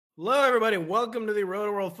Hello, everybody. Welcome to the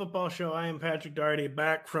Rotoworld Football Show. I am Patrick Daugherty,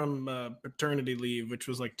 back from paternity leave, which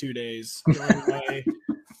was like 2 days, joined by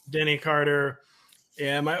Denny Carter.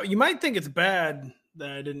 Yeah, you might think it's bad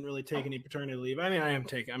that I didn't really take any paternity leave. I mean,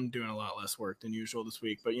 I'm doing a lot less work than usual this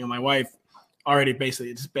week, but my wife already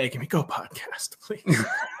basically just begging me, go podcast, please.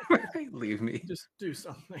 Leave me. Just do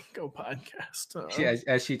something. Go podcast.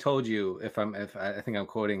 As she told you, if I think I'm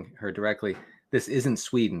quoting her directly, this isn't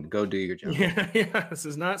Sweden. Go do your job. Yeah. This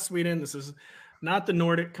is not Sweden. This is not the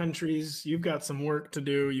Nordic countries. You've got some work to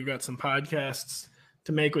do. You've got some podcasts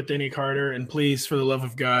to make with Denny Carter. And please, for the love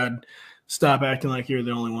of God, stop acting like you're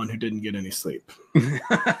the only one who didn't get any sleep.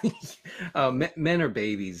 Men are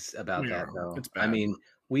babies about that, though. I mean,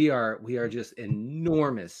 we are just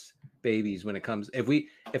enormous babies when it comes.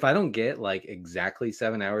 If I don't get like exactly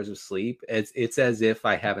 7 hours of sleep, it's as if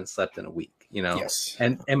I haven't slept in a week. Yes.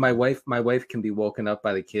 And my wife can be woken up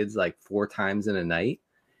by the kids like 4 times in a night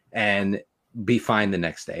and be fine the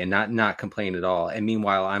next day and not complain at all. And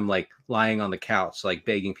meanwhile, I'm like lying on the couch, like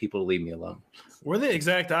begging people to leave me alone. We're the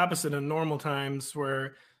exact opposite in normal times,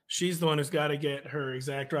 where she's the one who's got to get her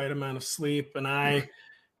exact right amount of sleep, and I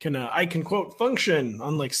can quote function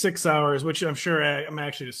on like 6 hours, which I'm sure I'm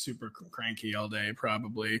actually just super cranky all day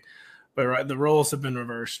probably. But the roles have been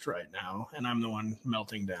reversed right now, and I'm the one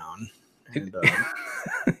melting down. And,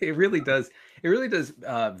 it really does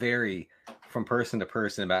vary from person to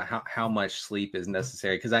person about how much sleep is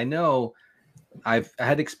necessary. Because I know I've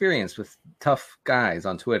had experience with tough guys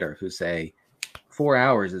on Twitter who say 4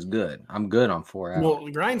 hours is good. I'm good on 4 hours. Well,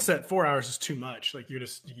 grind set 4 hours is too much. Like you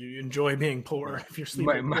enjoy being poor if you're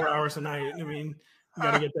sleeping 4 hours a night. I mean, you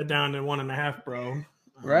got to get that down to 1.5, bro.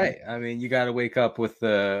 Right. I mean, you got to wake up with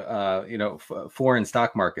the foreign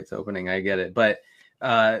stock markets opening. I get it, but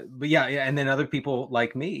yeah. And then other people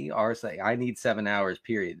like me are saying, I need 7 hours,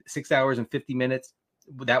 period. 6 hours and 50 minutes.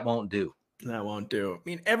 That won't do. That won't do. I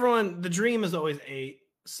mean, the dream is always 8.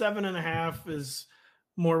 7.5 is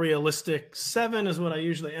more realistic. 7 is what I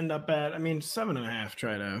usually end up at. I mean, 7.5,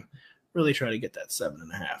 try to get that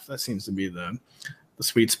 7.5. That seems to be the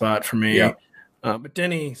sweet spot for me. Yeah. But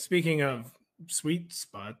Denny, speaking of sweet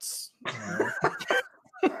spots,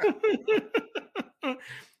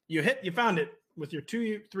 you found it with your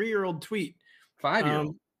 3-year-old tweet.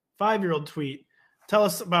 5-year-old. 5-year-old tweet. Tell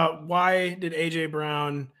us about, why did AJ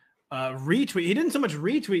Brown retweet? He didn't so much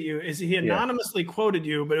retweet you as he anonymously quoted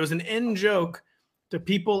you, but it was an in joke to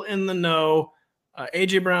people in the know.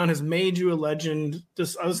 AJ Brown has made you a legend.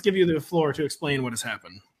 I'll just give you the floor to explain what has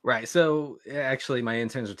happened. Right. So actually, my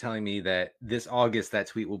interns are telling me that this August that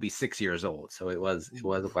tweet will be 6 years old. So it was a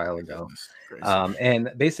while ago.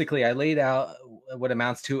 And basically, I laid out what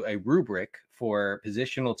amounts to a rubric for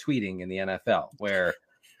positional tweeting in the NFL, where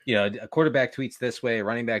a quarterback tweets this way, a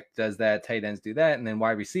running back does that, tight ends do that, and then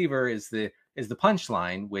wide receiver is the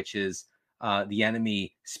punchline, which is the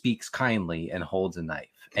enemy speaks kindly and holds a knife.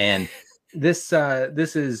 And this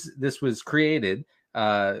was created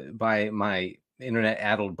by my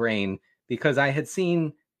internet-addled brain, because I had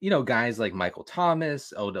seen, guys like Michael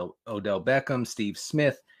Thomas, Odell Beckham, Steve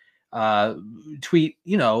Smith tweet,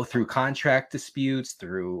 through contract disputes,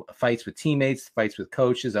 through fights with teammates, fights with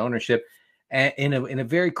coaches, ownership, in a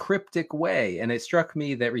very cryptic way. And it struck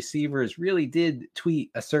me that receivers really did tweet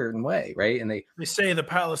a certain way, right? And they say the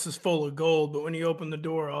palace is full of gold, but when you open the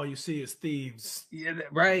door, all you see is thieves. Yeah,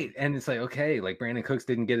 right. And it's like, okay, like Brandon Cooks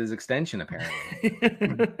didn't get his extension apparently.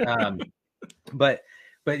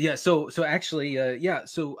 But yeah, so actually,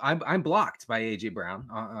 so I'm blocked by AJ Brown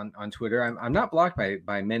on Twitter. I'm not blocked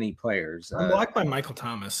by many players. I'm blocked by Michael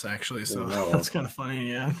Thomas, actually. So that's kind of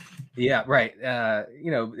funny. Yeah. Yeah. Right.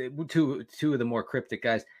 Two of the more cryptic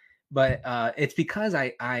guys, but it's because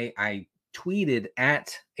I tweeted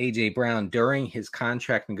at AJ Brown during his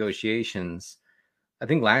contract negotiations, I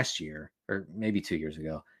think last year or maybe 2 years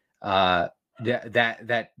ago.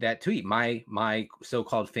 That tweet, my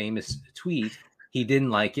so-called famous tweet, he didn't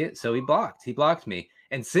like it, so he blocked me.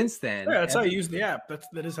 And since then, that's how you use the app.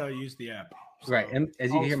 That is how you use the app. So, right. And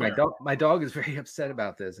as you can hear, my dog is very upset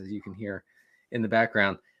about this, as you can hear in the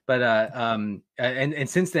background. But and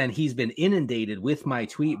since then, he's been inundated with my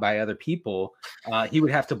tweet by other people. He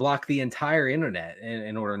would have to block the entire internet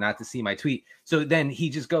in order not to see my tweet. So then he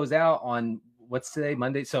just goes out on, what's today,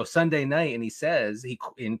 Monday? So Sunday night, and he says,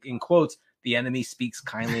 in quotes, the enemy speaks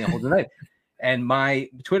kindly and holds a knife. And my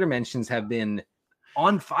Twitter mentions have been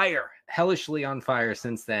on fire, hellishly on fire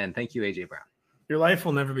since then. Thank you, AJ Brown. Your life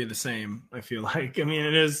will never be the same, I feel like. I mean,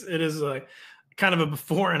 it is like kind of a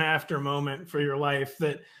before and after moment for your life,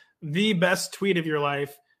 that the best tweet of your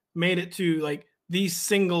life made it to like the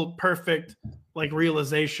single perfect like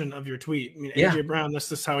realization of your tweet. I mean, AJ Brown,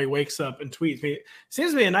 this is how he wakes up and tweets. I mean,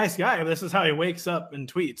 seems to be a nice guy, but this is how he wakes up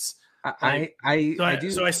and tweets. So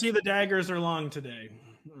I see the daggers are long today.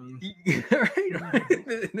 Right.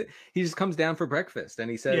 He just comes down for breakfast and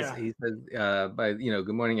he says,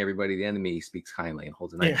 good morning, everybody. The enemy speaks kindly and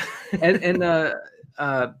holds a knife.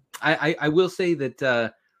 Yeah. I will say that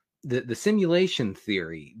the simulation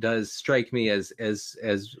theory does strike me as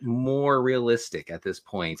more realistic at this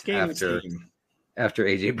point after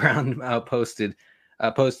AJ Brown posted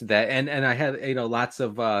that, and I had lots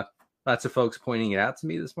of folks pointing it out to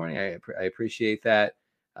me this morning. I appreciate that,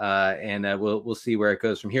 and we'll see where it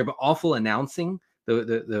goes from here. But awful announcing.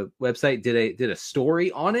 The website did a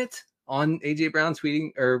story on it, on AJ Brown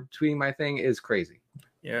tweeting my thing is crazy.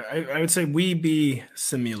 Yeah, I would say we be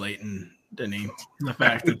simulating, Denny, the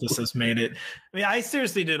fact that this has made it. I mean, I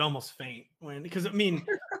seriously did almost faint because I mean,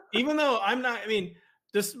 even though I'm not, I mean,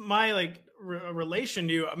 just my like relation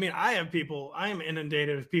to you. I mean, I am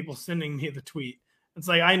inundated with people sending me the tweet. It's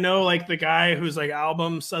like I know like the guy whose like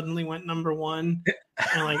album suddenly went #1,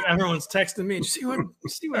 and like everyone's texting me. See what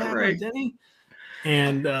happened, right, Denny?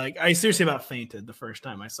 And I seriously about fainted the first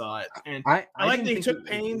time I saw it. And I like that he took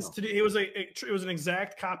pains to do. It was an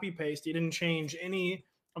exact copy paste. He didn't change any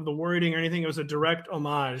of the wording or anything. It was a direct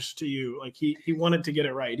homage to you. Like he wanted to get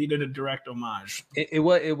it right. He did a direct homage. It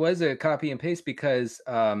was a copy and paste because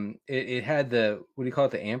it had the, what do you call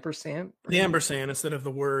it, the ampersand? The ampersand instead of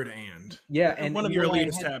the word and. Yeah, and one of your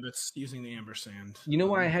elitist habits using the ampersand. You know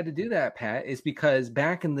why I had to do that, Pat? Is because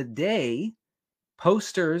back in the day,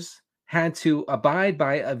 posters had to abide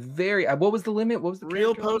by a very what was the limit? What was the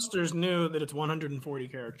real posters knew that it's 140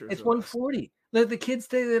 characters. It's 140. The kids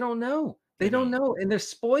they don't know. They don't know, and they're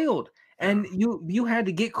spoiled. And you had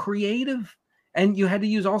to get creative, and you had to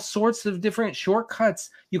use all sorts of different shortcuts.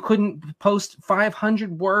 You couldn't post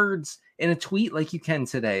 500 words in a tweet like you can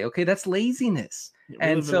today. Okay, that's laziness.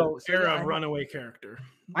 And so era of runaway character.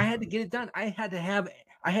 I had to get it done. I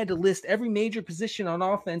had to list every major position on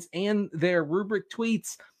offense and their rubric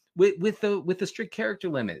tweets with the strict character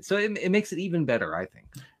limit. So it makes it even better, I think.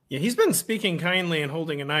 Yeah, he's been speaking kindly and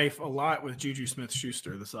holding a knife a lot with Juju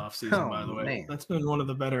Smith-Schuster this offseason, by the way. Man. That's been one of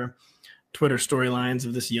the better Twitter storylines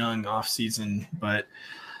of this young offseason. But,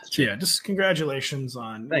 yeah, just congratulations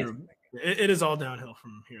on it is all downhill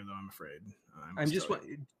from here, though, I'm afraid.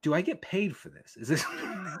 Do I get paid for this? Is this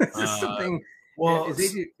something? Well,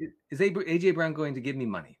 is AJ Brown going to give me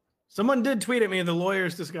money? Someone did tweet at me, the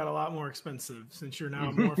lawyers just got a lot more expensive since you're now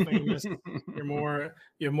more famous. You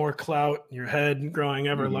have more clout, your head growing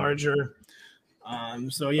ever larger.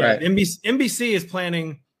 So yeah, right. NBC is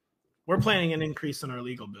we're planning an increase in our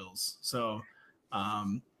legal bills. So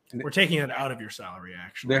we're taking it out of your salary,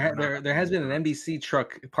 actually. There has been an NBC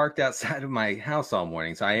truck parked outside of my house all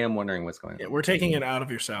morning, so I am wondering what's going on. Yeah, we're taking it out of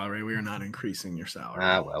your salary. We are not increasing your salary.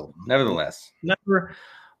 Well, nevertheless.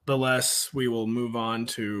 Nevertheless, we will move on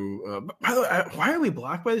to. By the way, why are we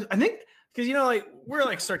blocked by this? I think because we're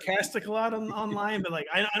like sarcastic a lot online, but like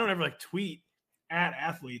I don't ever like tweet at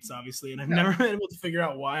athletes, obviously, and I've never been able to figure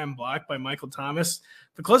out why I'm blocked by Michael Thomas.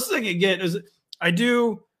 The closest I can get is I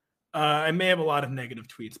do. I may have a lot of negative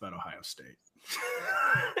tweets about Ohio State,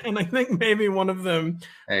 and I think maybe one of them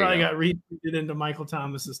probably got retweeted into Michael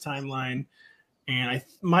Thomas's timeline. And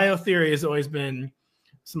my theory has always been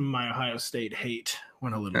some of my Ohio State hate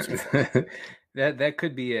went a little too far. That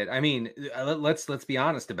could be it. I mean, let's be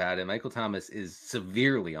honest about it. Michael Thomas is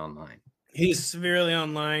severely online. He's severely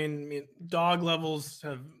online. I mean, dog levels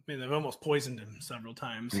they've almost poisoned him several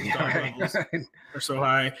times. Levels are so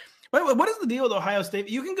high. But what is the deal with Ohio State?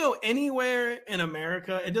 You can go anywhere in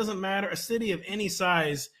America. It doesn't matter. A city of any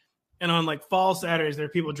size. And on like fall Saturdays, there are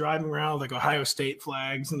people driving around with like Ohio State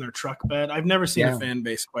flags in their truck bed. I've never seen a fan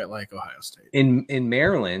base quite like Ohio State. In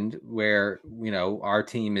Maryland, where our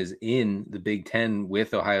team is in the Big Ten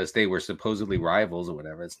with Ohio State, we're supposedly rivals or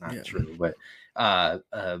whatever. It's not true, but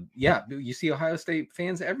you see Ohio State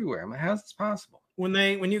fans everywhere. I'm like, how's this possible?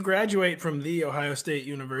 When you graduate from the Ohio State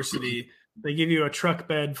University, they give you a truck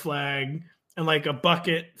bed flag and like a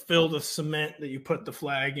bucket filled with cement that you put the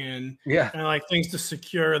flag in. Yeah. And like things to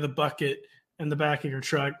secure the bucket in the back of your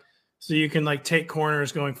truck. So you can like take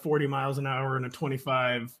corners going 40 miles an hour in a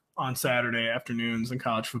 25 on Saturday afternoons in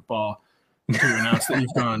college football to announce that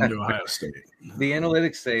you've gone to Ohio State. The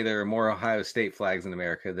analytics say there are more Ohio State flags in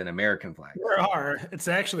America than American flags. There are. It's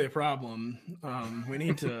actually a problem. We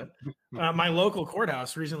need to. My local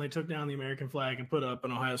courthouse recently took down the American flag and put up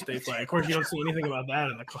an Ohio State flag. Of course, you don't see anything about that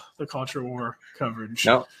in the culture war coverage.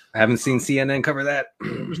 No, I haven't seen CNN cover that.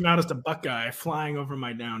 There's not just a Buckeye flying over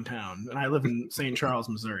my downtown, and I live in St. Charles,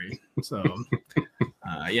 Missouri. So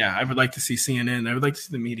Yeah, I would like to see CNN. I would like to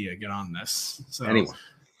see the media get on this. So anyway,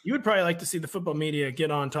 you would probably like to see the football media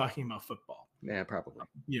get on talking about football. Yeah, probably.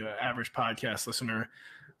 Average podcast listener.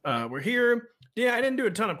 We're here. Yeah, I didn't do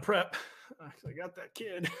a ton of prep. I got that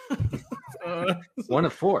kid. 1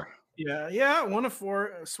 of 4. Yeah, 1 of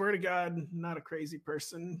 4. I swear to God, not a crazy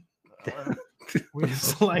person. We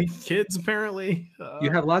just like kids, apparently.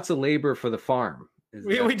 You have lots of labor for the farm.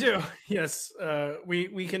 We do. Yes.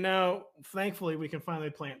 We can now, thankfully, we can finally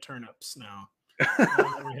plant turnips now.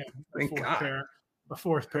 We have a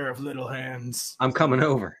fourth pair of little hands. I'm coming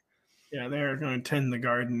over. Yeah, they're going to tend the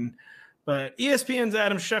garden. But ESPN's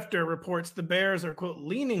Adam Schefter reports the Bears are, quote,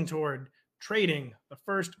 leaning toward trading the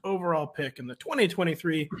first overall pick in the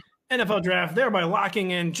 2023 NFL draft, thereby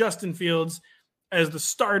locking in Justin Fields as the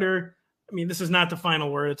starter. I mean, this is not the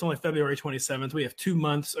final word. It's only February 27th. We have 2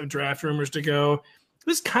 months of draft rumors to go.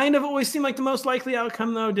 This kind of always seemed like the most likely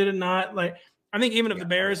outcome, though, did it not? Like, I think even if the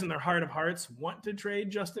Bears in their heart of hearts want to trade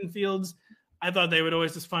Justin Fields, I thought they would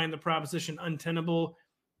always just find the proposition untenable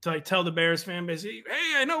to like tell the Bears fan base, hey,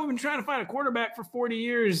 I know we've been trying to find a quarterback for 40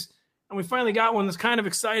 years, and we finally got one that's kind of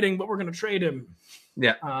exciting, but we're going to trade him.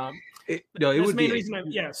 Yeah. It would be.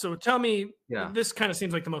 So tell me, this kind of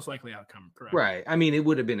seems like the most likely outcome, correct? Right. I mean, it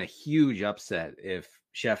would have been a huge upset if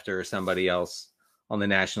Schefter or somebody else on the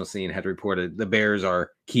national scene had reported the Bears are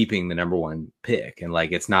keeping the number 1 pick and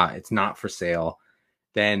like it's not for sale.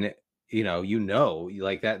 Then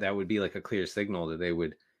like that would be like a clear signal that they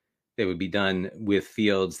would be done with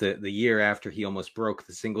Fields the year after he almost broke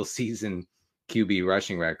the single season QB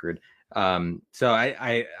rushing record. So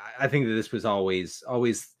I think that this was always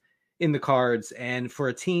in the cards. And for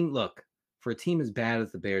a team as bad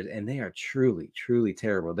as the Bears, and they are truly, truly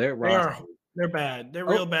terrible. They're bad. They're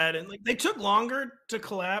real bad. And like they took longer to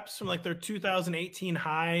collapse from like their 2018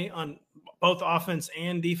 high on both offense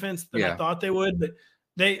and defense than I thought they would. But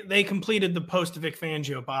they completed the post Vic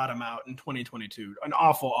Fangio bottom out in 2022. An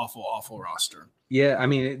awful, awful, awful roster. Yeah, I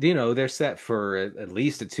mean, they're set for at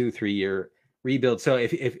least a 2-3 year rebuild. So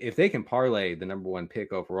if they can parlay the number 1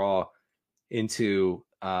 pick overall into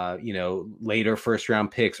later first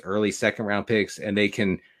round picks, early second round picks, and they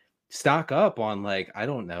can stock up on like, I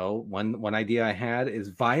don't know, one idea I had is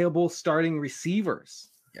viable starting receivers.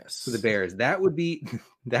 Yes, for the Bears. That would be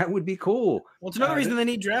cool. Well, it's another reason they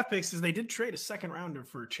need draft picks is they did trade a second rounder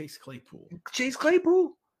for Chase Claypool.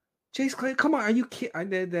 Come on, are you kidding?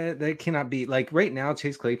 That cannot be. Like right now,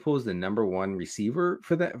 Chase Claypool is the number 1 receiver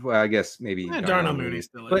for that. Well, I guess maybe Darnell Mooney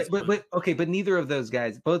still is. But okay, but neither of those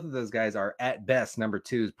guys, both of those guys are at best number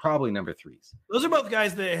 2s, probably number 3s. Those are both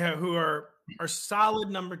guys who are solid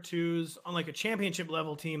number 2s on like a championship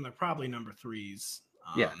level team. They're probably number 3s.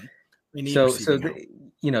 Get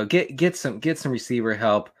some receiver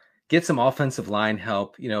help, get some offensive line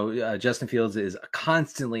help. Justin Fields is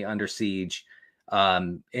constantly under siege.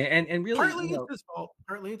 And really, partly it's his fault.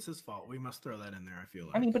 Partly it's his fault. We must throw that in there. I feel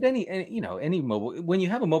like. I mean, but any mobile, when you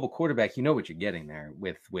have a mobile quarterback, you know what you're getting there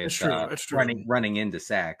with it's true. running into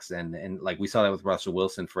sacks and like we saw that with Russell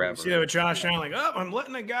Wilson forever. Yeah, with Josh Allen, like, I'm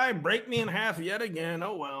letting a guy break me in half yet again.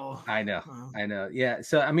 Oh well. I know. Yeah.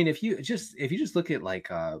 So I mean, if you just look at like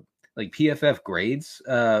PFF grades,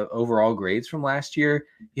 overall grades from last year,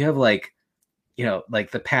 you have like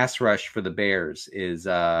the pass rush for the Bears is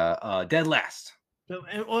dead last.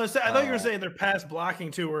 Well, I thought you were going to say their pass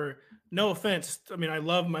blocking too. Or no offense, I mean I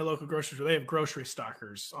love my local grocery store. They have grocery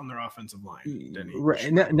stockers on their offensive line. Right.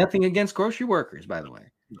 Nothing against grocery workers, by the way.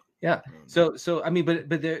 Yeah. So I mean, but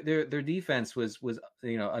their defense was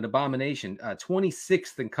an abomination.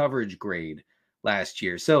 26th in coverage grade last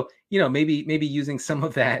year. So maybe using some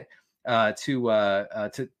of that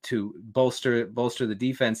to bolster the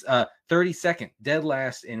defense. 32nd dead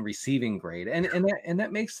last in receiving grade, and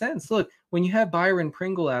that makes sense. Look, when you have Byron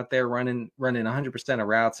Pringle out there running 100% of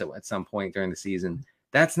routes at some point during the season,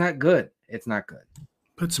 that's not good. It's not good.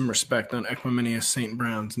 Put some respect on Equiminius St.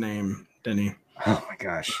 Brown's name, Denny. Oh my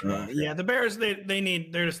gosh. The Bears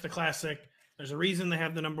they're just the classic. There's a reason they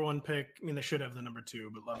have the number 1 pick. I mean, they should have the number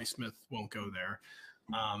 2, but Lovie Smith won't go there.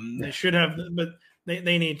 They should have, but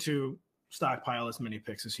they need to stockpile as many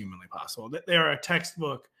picks as humanly possible. They are a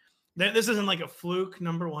textbook. This isn't like a fluke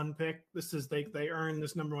number 1 pick. This is they earned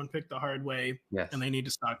this number 1 pick the hard way. Yes. And they need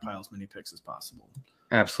to stockpile as many picks as possible.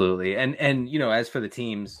 Absolutely. And as for the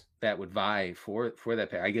teams that would vie for that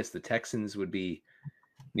pick, I guess the Texans would be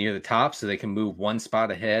near the top, so they can move 1 spot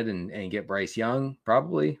ahead and get Bryce Young,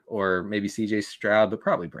 probably, or maybe CJ Stroud, but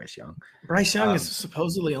probably Bryce Young. Bryce Young is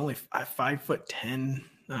supposedly only 5'10".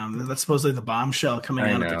 That's supposedly the bombshell coming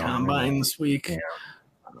out of the combine this week. Yeah.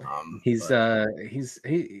 He's he's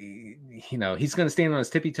going to stand on his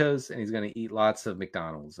tippy toes, and he's going to eat lots of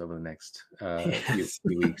McDonald's over the next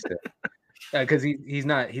few weeks. Because he's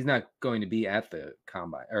not going to be at the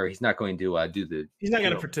combine, or he's not going to do the. He's not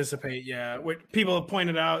going to participate. Yeah, what people have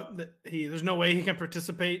pointed out that there's no way he can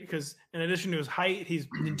participate because in addition to his height, he's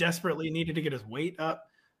desperately needed to get his weight up.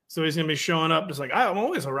 So he's going to be showing up just like I'm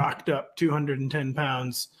always a rocked up 210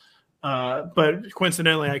 pounds. But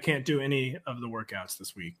coincidentally, I can't do any of the workouts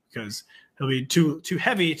this week because he'll be too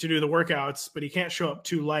heavy to do the workouts, but he can't show up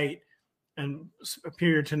too light and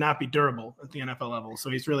appear to not be durable at the NFL level. So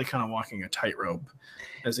he's really kind of walking a tightrope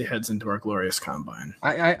as he heads into our glorious combine.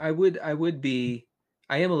 I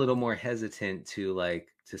am a little more hesitant to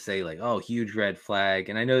say oh, huge red flag.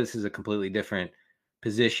 And I know this is a completely different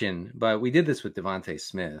position, but we did this with Devontae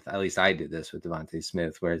Smith. At least I did this with Devontae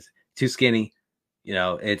Smith, where it's too skinny.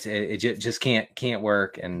 It just can't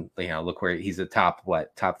work. And look where he's a top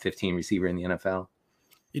 15 receiver in the NFL.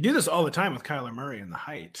 You do this all the time with Kyler Murray and the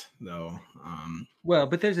height, though. Well,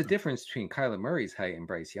 but there's a difference between Kyler Murray's height and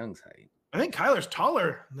Bryce Young's height. I think Kyler's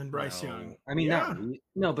taller than Bryce Young. I mean,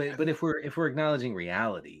 but if we're acknowledging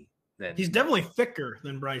reality, then he's definitely thicker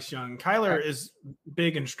than Bryce Young. Kyler is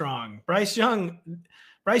big and strong. Bryce Young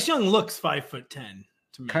looks 5'10"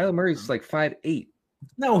 to me. Kyler Murray's like 5'8".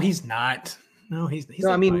 No, he's not. No, he's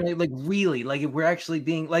no. I mean, really, if we're actually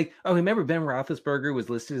being remember Ben Roethlisberger was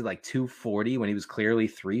listed as 240 when he was clearly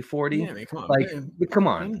 340. Yeah, I mean, come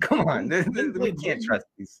on, come on. We can't trust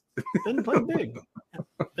these. Ben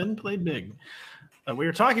played big. We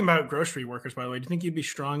were talking about grocery workers, by the way. Do you think you'd be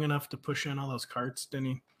strong enough to push in all those carts,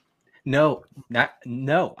 Denny? No.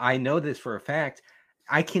 I know this for a fact.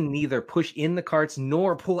 I can neither push in the carts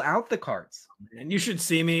nor pull out the carts. And you should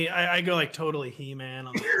see me. I go totally He-Man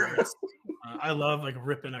on the carts. I love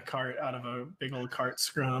ripping a cart out of a big old cart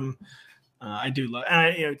scrum. I do love.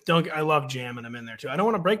 I love jamming them in there too. I don't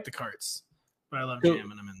want to break the carts, but I love jamming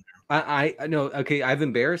them in there. I know. Okay, I've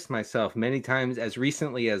embarrassed myself many times, as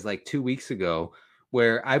recently as 2 weeks ago,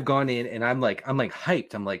 where I've gone in and I'm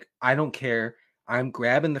hyped. I'm like, I don't care. I'm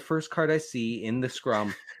grabbing the first cart I see in the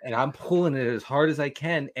scrum and I'm pulling it as hard as I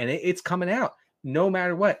can, and it's coming out no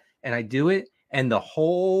matter what. And I do it, and the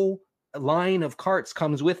whole line of carts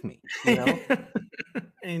comes with me, and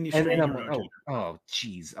I'm like, oh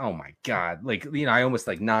geez, oh my god, I almost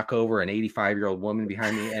knock over an 85-year-old woman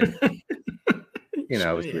behind me, and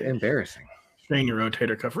it was embarrassing. Strain your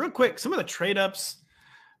rotator cuff real quick. Some of the trade ups,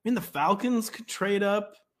 the Falcons could trade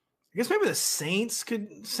up. I guess maybe the Saints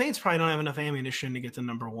could. Saints probably don't have enough ammunition to get to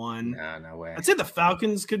number one. No way. I'd say the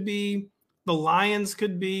Falcons could be. The Lions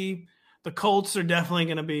could be. The Colts are definitely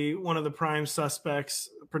going to be one of the prime suspects.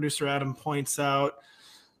 Producer Adam points out.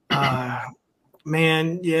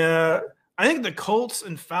 Man, yeah. I think the Colts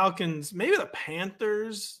and Falcons, maybe the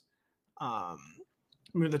Panthers.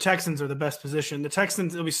 The Texans are the best position. The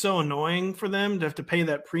Texans, it'll be so annoying for them to have to pay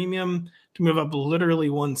that premium to move up literally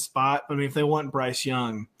one spot. But if they want Bryce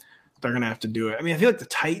Young, they're going to have to do it. I feel like the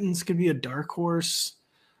Titans could be a dark horse.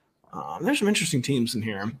 There's some interesting teams in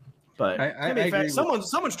here. But I agree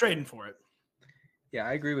someone's trading for it. Yeah,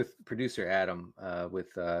 I agree with producer Adam with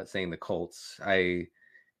saying the Colts. I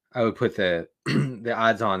would put the the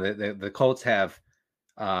odds on the Colts have,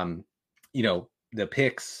 the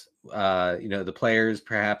picks, the players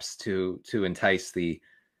perhaps to entice the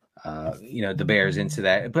Bears into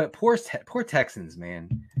that. But poor Texans,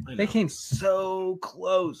 man, they came so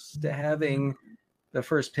close to having the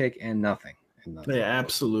first pick and nothing. They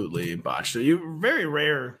absolutely botched it. Very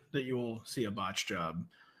rare that you will see a botch job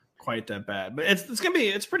quite that bad, but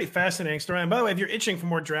it's pretty fascinating story. And by the way, if you're itching for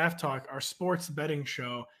more draft talk, our sports betting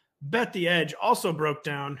show, Bet the Edge, also broke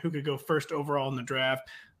down who could go first overall in the draft.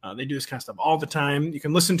 They do this kind of stuff all the time. You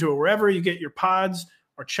can listen to it wherever you get your pods,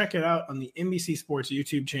 or check it out on the NBC Sports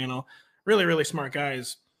YouTube channel. Really, really smart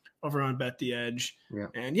guys over on Bet the Edge. Yeah.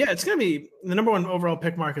 And yeah, it's going to be the number one overall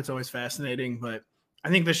pick market's always fascinating, but I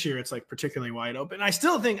think this year it's particularly wide open. I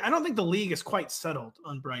don't think the league is quite settled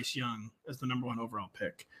on Bryce Young as the number one overall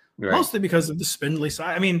pick, mostly because of the spindly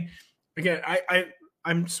side. Again,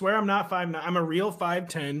 I swear I'm not 5'9". I'm a real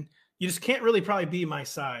 5'10". You just can't really probably be my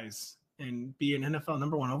size and be an NFL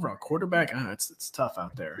number one overall quarterback. It's tough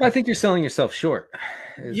out there. Well, I think you're selling yourself short.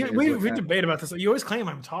 We debate about this. You always claim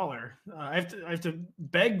I'm taller. I have to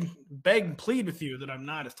beg, plead with you that I'm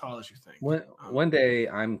not as tall as you think. One day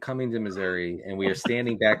I'm coming to Missouri and we are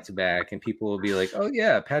standing back to back, and people will be like, "Oh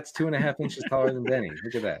yeah, Pat's 2.5 inches taller than Denny.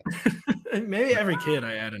 Look at that." Maybe every kid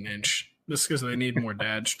I add an inch just because they need more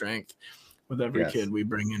dad strength. With every kid we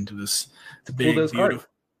bring into this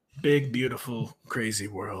big, beautiful, crazy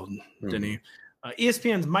world, Denny.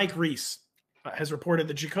 ESPN's Mike Reese has reported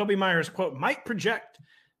that Jakobi Meyers, quote, might project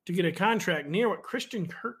to get a contract near what Christian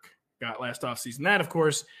Kirk got last offseason. That, of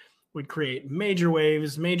course, would create major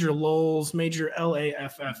waves, major lulls, major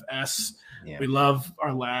LAFFS. Yeah. We love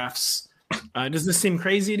our laughs. Does this seem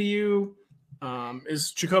crazy to you?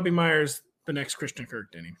 Is Jakobi Meyers the next Christian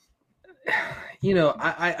Kirk, Denny?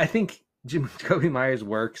 I think Jakobi Meyers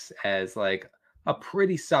works as like a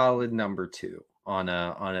pretty solid number 2 on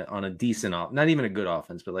a decent not even a good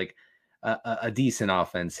offense, but like a decent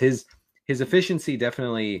offense. His efficiency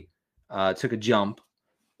definitely took a jump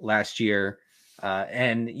last year,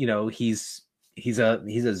 and he's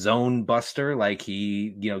a zone buster. Like he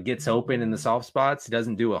gets open in the soft spots. He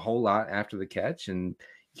doesn't do a whole lot after the catch, and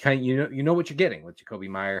you know what you're getting with Jakobi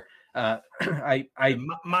Meyers.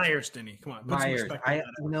 Meyers, Denny, come on, put Meyers. some respect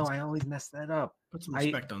on that. I always mess that up. Put some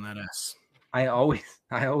respect on that S. I always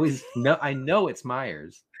know. I know it's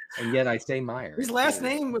Myers, and yet I say Meyers. His last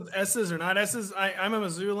name with S's or not S's. I'm a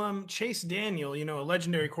Missoula. Chase Daniel, a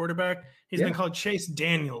legendary quarterback. He's been called Chase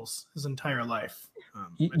Daniels his entire life.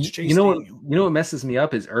 What messes me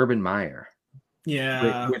up is Urban Meyer.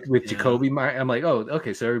 Yeah, with Jakobi Meyers. I'm like, oh,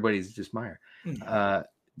 okay, so everybody's just Meyer.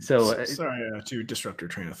 So sorry to disrupt your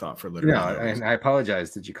train of thought for literally. No, and I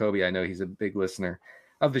apologize to Jakobi. I know he's a big listener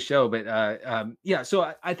of the show, but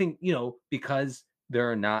So I think because there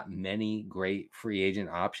are not many great free agent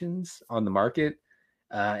options on the market,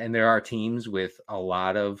 and there are teams with a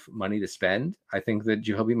lot of money to spend, I think that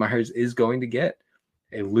Jakobi Meyers is going to get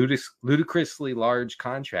a ludicrously large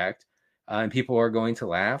contract, and people are going to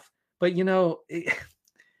laugh. But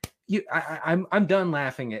I'm done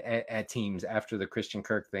laughing at teams after the Christian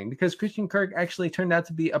Kirk thing, because Christian Kirk actually turned out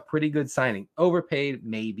to be a pretty good signing. Overpaid,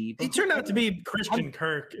 maybe. He turned out to be Christian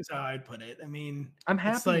Kirk, is how I'd put it. I mean, I'm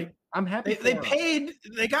happy. I'm happy.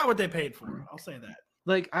 They got what they paid for. I'll say that.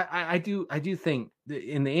 Like I do think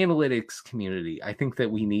in the analytics community, I think that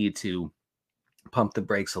we need to pump the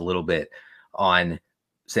brakes a little bit on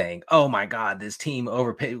saying, "Oh my God, this team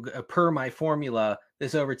overpaid per my formula."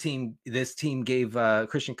 This team gave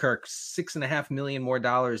Christian Kirk $6.5 million more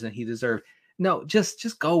than he deserved. No,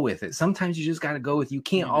 just go with it. Sometimes you just got to go with. You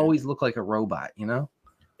can't always look like a robot, And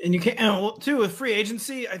you can't. Too, with free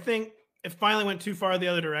agency, I think it finally went too far the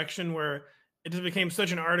other direction, where it just became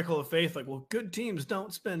such an article of faith. Like, well, good teams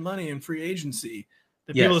don't spend money in free agency.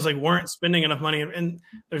 The people just weren't spending enough money, and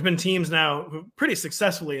there's been teams now who pretty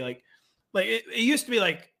successfully like it used to be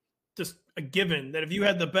like just a given that if you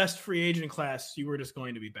had the best free agent class, you were just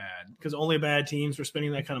going to be bad, because only bad teams were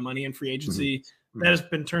spending that kind of money in free agency. Mm-hmm. That has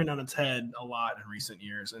been turned on its head a lot in recent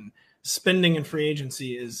years, and spending in free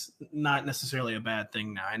agency is not necessarily a bad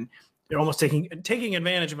thing now. And they're almost taking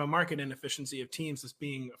advantage of a market inefficiency of teams just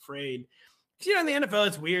being afraid. Because, in the NFL,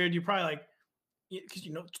 it's weird. You probably because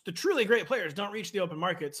the truly great players don't reach the open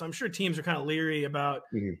market. So I'm sure teams are kind of leery about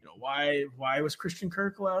why was Christian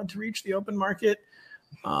Kirk allowed to reach the open market?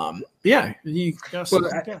 I will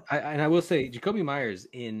say Jakobi Meyers,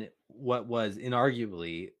 in what was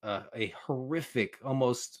inarguably a horrific,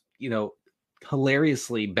 almost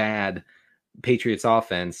hilariously bad Patriots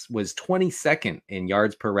offense, was 22nd in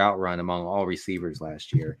yards per route run among all receivers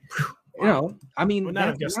last year.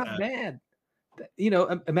 That's not bad.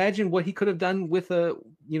 Imagine what he could have done with a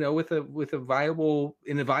viable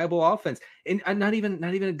offense, and not even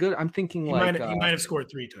a good. I'm thinking he might have scored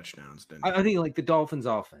 3 touchdowns. I think like the Dolphins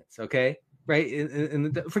offense. Okay. Right.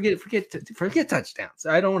 And forget touchdowns.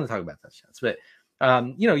 I don't want to talk about touchdowns, but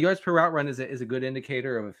yards per route run is a good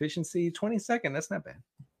indicator of efficiency. 22nd. That's not bad.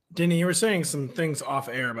 Denny, you were saying some things off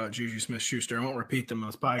air about Juju Smith-Schuster. I won't repeat them on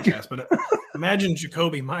this podcast, but imagine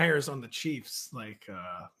Jakobi Meyers on the Chiefs. Like,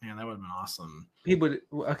 man, that would have been awesome. He would.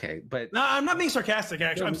 Okay, but no, I'm not being sarcastic.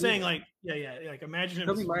 Actually, I'm saying like, like imagine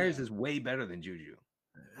Jakobi Meyers is way better than Juju.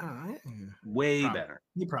 Way probably better.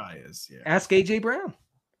 He probably is. Yeah. Ask AJ Brown.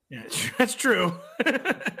 Yeah, that's true.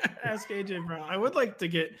 Ask AJ Brown. I would like to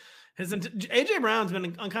get AJ Brown's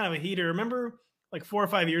been on kind of a heater. Remember, like 4 or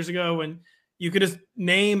 5 years ago, when you could just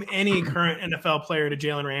name any current NFL player to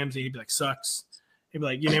Jalen Ramsey, he'd be like, sucks. He'd be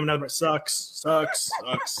like, you name another, sucks,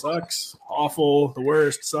 awful, the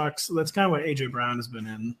worst, sucks. So that's kind of what AJ Brown has been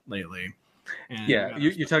in lately. And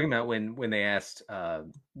you're talking about when they asked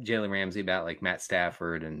Jalen Ramsey about like Matt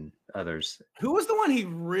Stafford and others. Who was the one he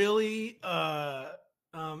really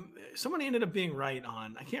someone ended up being right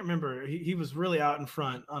on? I can't remember. He was really out in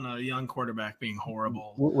front on a young quarterback being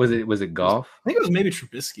horrible. Was it Goff? I think it was maybe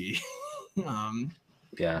Trubisky.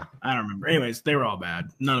 Yeah, I don't remember. Anyways, they were all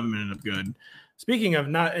bad. None of them ended up good. Speaking of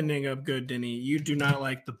not ending up good, Denny, you do not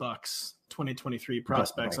like the Bucs 2023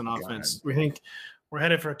 prospects on offense. God. We think we're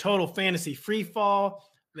headed for a total fantasy free fall.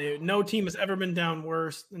 No team has ever been down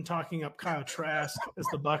worse than talking up Kyle Trask, as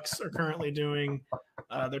the Bucs are currently doing.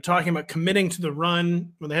 They're talking about committing to the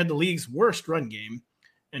run when they had the league's worst run game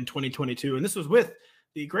in 2022. And this was with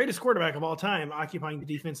the greatest quarterback of all time occupying the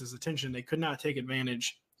defense's attention. They could not take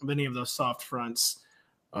advantage of any of those soft fronts.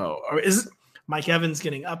 Is Mike Evans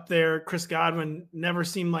getting up there? Chris Godwin never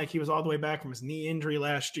seemed like he was all the way back from his knee injury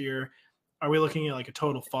last year. Are we looking at like a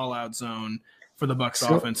total fallout zone for the Bucs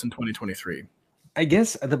offense in 2023? I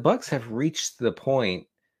guess the Bucs have reached the point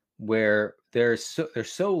where there's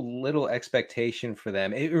so little expectation for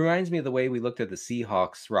them. It reminds me of the way we looked at the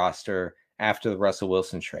Seahawks roster after the Russell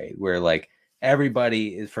Wilson trade, where like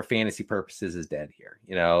everybody is, for fantasy purposes, is dead here.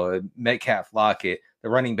 You know, Metcalf, Lockett, the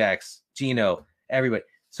running backs, Geno, everybody.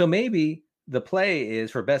 So maybe the play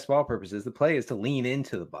is, for best ball purposes, the play is to lean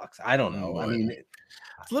into the Bucs. I don't know. I mean,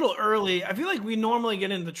 it's a little early. I feel like we normally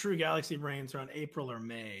get into true Galaxy brains around April or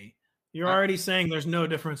May. You're already saying there's no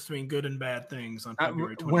difference between good and bad things on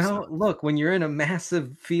February 27th. Well, look, when you're in a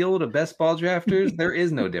massive field of best ball drafters, there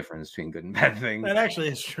is no difference between good and bad things. That actually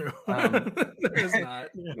is true. There is not.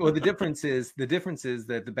 Yeah. Well, the difference is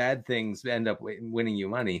that the bad things end up winning you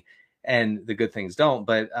money, and the good things don't.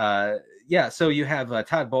 But yeah, so you have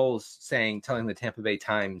Todd Bowles telling the Tampa Bay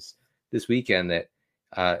Times this weekend that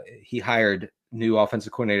he hired new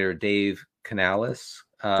offensive coordinator Dave Canales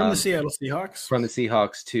from the Seattle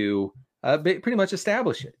Seahawks to pretty much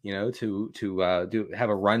establish it, you know, to have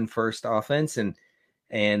a run first offense, and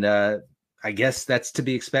I guess that's to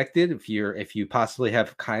be expected if you possibly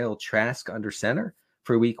have Kyle Trask under center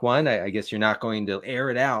for week one. I guess you're not going to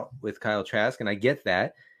air it out with Kyle Trask, and I get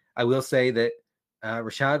that. I will say that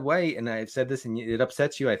Rachaad White, and I've said this and it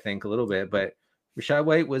upsets you, I think, a little bit, but Rachaad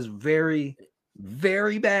White was very,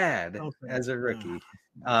 very bad as a rookie.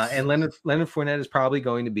 And Leonard Fournette is probably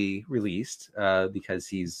going to be released because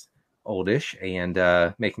he's oldish and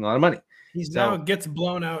making a lot of money. Now gets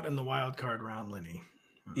blown out in the wild card round, Lenny.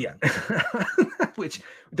 Yeah, which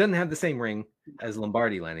doesn't have the same ring as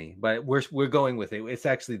Lombardi Lenny, but we're going with it. It's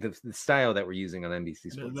actually the style that we're using on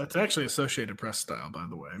NBC Sports. That's actually Associated Press style, by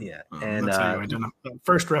the way. Yeah, and that's how you identify.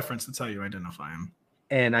 First reference. That's how you identify him.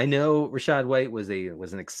 And I know Rachaad White was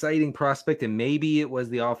an exciting prospect, and maybe it was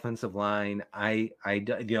the offensive line.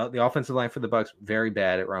 The offensive line for the Bucs very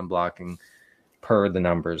bad at run blocking, per the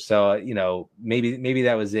numbers. So you know, maybe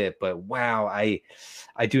that was it. But wow, I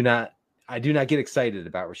do not get excited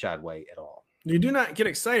about Rachaad White at all. You do not get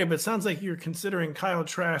excited, but it sounds like you're considering Kyle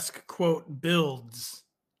Trask quote builds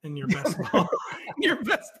in your best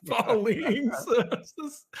ball leagues.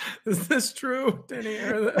 Is this true, Denny?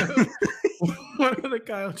 What are the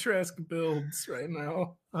Kyle Trask builds right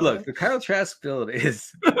now? Look, the Kyle Trask build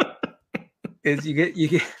is you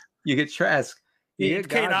get Trask. You get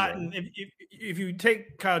Kate Otten. If you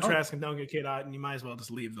take Kyle Trask and don't get Kate Otten, you might as well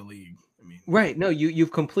just leave the league. I mean, right? No,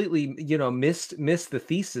 you've completely missed the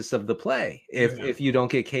thesis of the play if you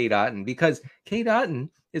don't get Kate Otten, because Kate Otten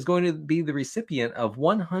is going to be the recipient of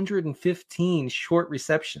 115 short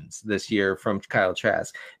receptions this year from Kyle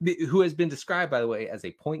Trask, who has been described, by the way, as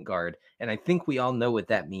a point guard. And I think we all know what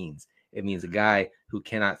that means. It means a guy who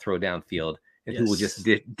cannot throw downfield and who will just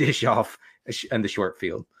dish off in the short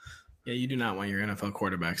field. Yeah, you do not want your NFL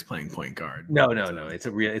quarterbacks playing point guard. No. It's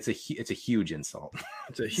a huge insult.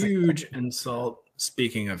 It's a huge insult.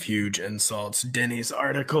 Speaking of huge insults, Denny's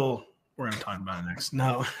article, we're going to talk about it next.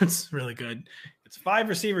 No, it's really good. It's 5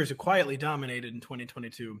 receivers who quietly dominated in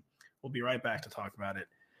 2022. We'll be right back to talk about it.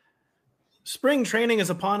 Spring training is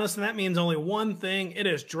upon us, and that means only one thing. It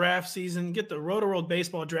is draft season. Get the Rotoworld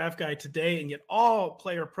Baseball Draft Guide today and get all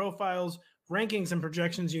player profiles, rankings, and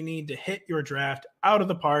projections you need to hit your draft out of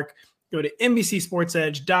the park. Go to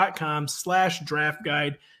NBCSportsEdge.com/draft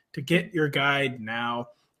guide to get your guide now.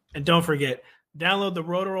 And don't forget, download the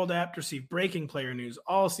Rotoworld app to receive breaking player news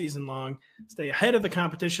all season long. Stay ahead of the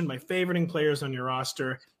competition by favoriting players on your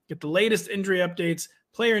roster. Get the latest injury updates,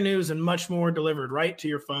 player news, and much more delivered right to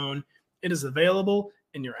your phone. It is available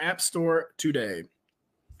in your app store today.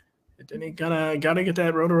 Denny, gotta get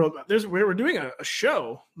that Rotoworld. We're doing a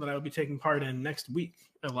show that I will be taking part in next week,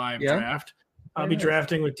 a live draft. I'll be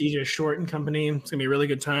drafting with DJ Short and company. It's going to be a really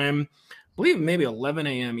good time. I believe maybe 11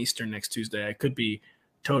 a.m. Eastern next Tuesday. I could be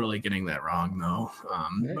totally getting that wrong, though.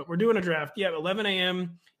 But we're doing a draft. Yeah, 11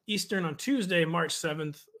 a.m. Eastern on Tuesday, March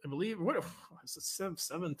 7th, I believe. What is it,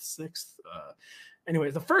 7th, 6th?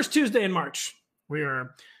 Anyway, the first Tuesday in March, we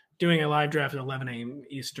are doing a live draft at 11 a.m.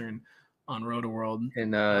 Eastern on Rotoworld.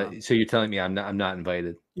 And so you're telling me I'm not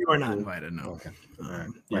invited? You are not invited, no. Okay.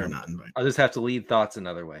 You're not invited. I'll just have to lead thoughts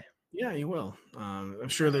another way. Yeah, you will. I'm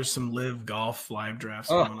sure there's some live golf live drafts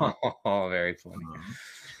going on. Oh, very funny.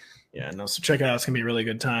 Yeah, no, so check it out. It's going to be a really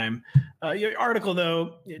good time. Your article,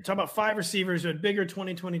 though, you talk about 5 receivers who had bigger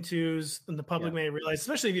 2022s than the public may realize,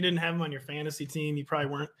 especially if you didn't have them on your fantasy team. You probably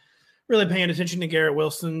weren't really paying attention to Garrett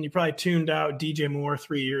Wilson. You probably tuned out DJ Moore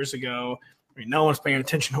 3 years ago. I mean, no one's paying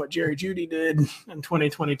attention to what Jerry Jeudy did in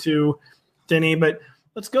 2022, Denny. But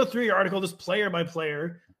let's go through your article, just player by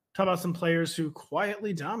player. Talk about some players who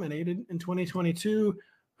quietly dominated in 2022.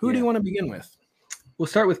 Who do you want to begin with? We'll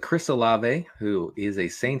start with Chris Olave, who is a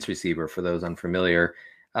Saints receiver for those unfamiliar.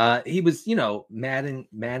 He was, maddeningly,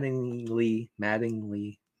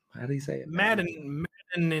 how do you say it?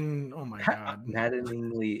 Maddening. Oh my God.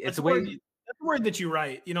 Maddeningly. That's a word that you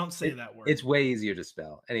write. You don't say that word. It's way easier to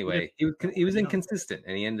spell. Anyway, he was inconsistent,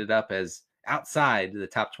 and he ended up as outside the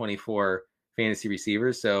top 24 fantasy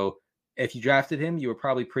receivers. So if you drafted him, you were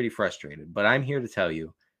probably pretty frustrated. But I'm here to tell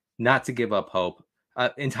you not to give up hope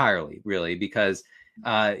entirely, really, because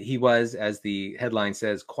he was, as the headline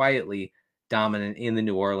says, quietly dominant in the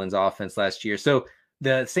New Orleans offense last year. So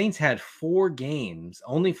the Saints had 4 games,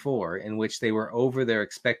 only 4, in which they were over their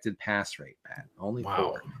expected pass rate, Pat. Only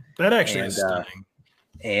 4. That actually is stunning.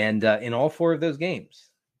 And in all 4 of those games,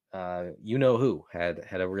 who had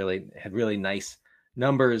really nice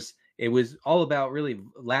numbers. It was all about really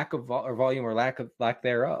lack of volume or lack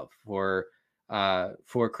thereof for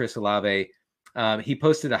Chris Olave. He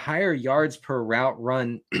posted a higher yards per route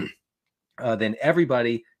run than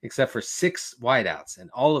everybody except for 6 wideouts, and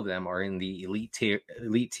all of them are in the elite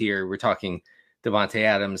tier. We're talking Devontae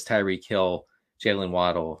Adams, Tyreek Hill, Jalen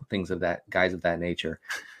Waddle, guys of that nature.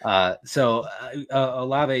 So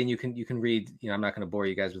Olave, and you can read. I'm not going to bore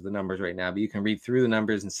you guys with the numbers right now, but you can read through the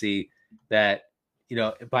numbers and see that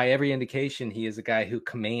by every indication, he is a guy who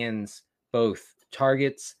commands both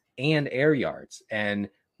targets and air yards, and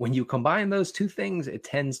when you combine those 2 things, it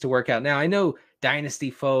tends to work out. Now, I know dynasty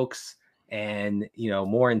folks and,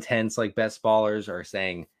 more intense like best ballers are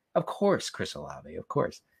saying, of course, Chris Olave, of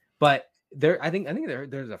course. But I think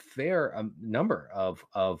there's a fair number of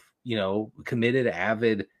committed,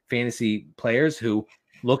 avid fantasy players who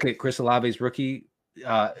look at Chris Olave's rookie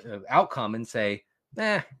outcome and say,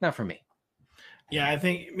 not for me. Yeah,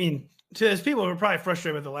 there's people who are probably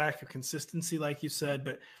frustrated with the lack of consistency, like you said,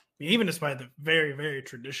 but even despite the very, very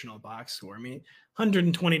traditional box score,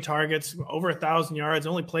 120 targets, over 1,000 yards,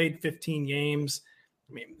 only played 15 games.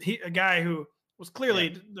 A guy who was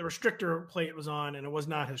clearly the restrictor plate was on, and it was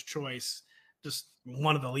not his choice. Just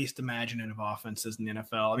one of the least imaginative offenses in the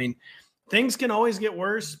NFL. Things can always get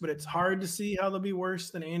worse, but it's hard to see how they'll be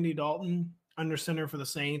worse than Andy Dalton under center for the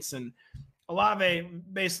Saints. And Olave,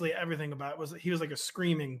 basically everything about it he was like a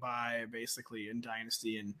screaming buy, basically, in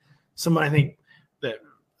Dynasty, and someone I think that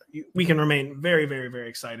we can remain very, very, very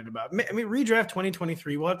excited about. Redraft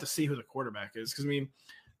 2023, we'll have to see who the quarterback is, because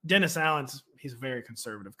Dennis Allen's he's a very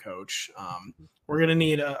conservative coach. We're gonna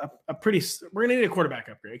need a quarterback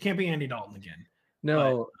upgrade. It can't be Andy Dalton again.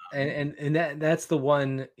 No, and that's the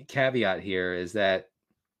one caveat here is that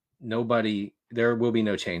there will be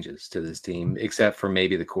no changes to this team except for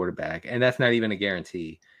maybe the quarterback, and that's not even a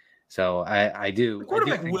guarantee. So the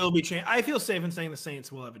quarterback will be changed. I feel safe in saying the Saints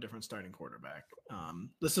will have a different starting quarterback.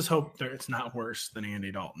 Let's just hope that it's not worse than Andy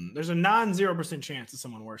Dalton. There's a 0% chance it's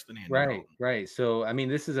someone worse than Andy Dalton. Right. So,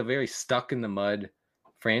 this is a very stuck in the mud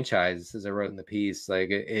franchise, as I wrote in the piece. Like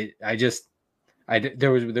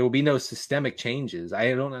there will be no systemic changes.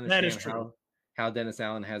 I don't understand how Dennis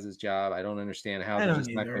Allen has his job. I don't understand how they're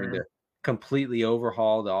just not going to completely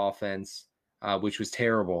overhaul the offense, which was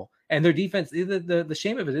terrible. And their defense, the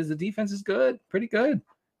shame of it is the defense is good, pretty good.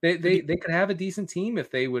 They could have a decent team if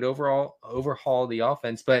they would overhaul the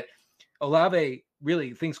offense. But Olave,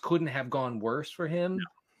 really, things couldn't have gone worse for him,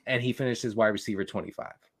 and he finished as wide receiver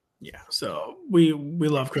 25. Yeah, so we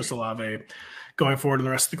love Chris Olave going forward in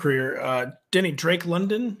the rest of the career. Denny, Drake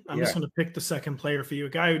London, I'm just going to pick the second player for you, a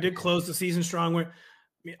guy who did close the season strong.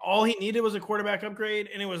 All he needed was a quarterback upgrade,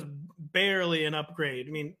 and it was barely an upgrade.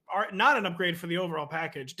 Not an upgrade for the overall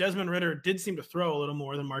package. Desmond Ridder did seem to throw a little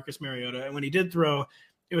more than Marcus Mariota, and when he did throw,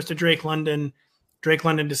 it was to Drake London. Drake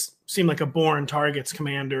London just seemed like a born targets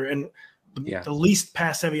commander and the least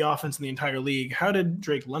pass-heavy offense in the entire league. How did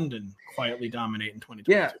Drake London quietly dominate in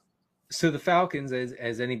 2022? Yeah. So the Falcons,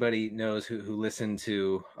 as anybody knows who listened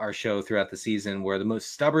to our show throughout the season, were the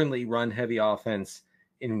most stubbornly run-heavy offense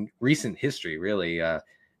in recent history, really.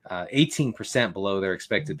 18% below their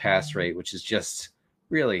expected pass rate, which is just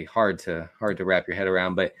really hard to wrap your head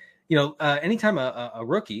around. But, anytime a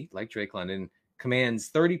rookie like Drake London commands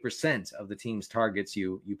 30% of the team's targets,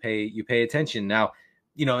 you pay attention. Now,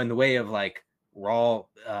 in the way of like raw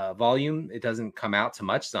volume, it doesn't come out to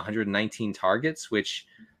much. It's 119 targets, which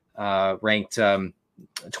ranked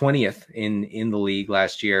 20th in the league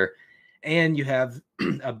last year. And you have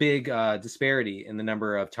a big disparity in the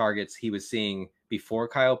number of targets he was seeing before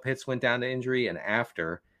Kyle Pitts went down to injury and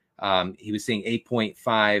after. He was seeing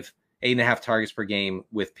 8.5 targets per game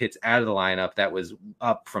with Pitts out of the lineup. That was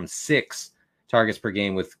up from 6 targets per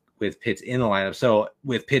game with Pitts in the lineup. So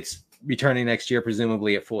with Pitts returning next year,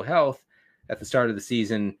 presumably at full health at the start of the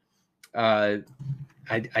season, I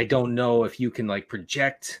don't know if you can like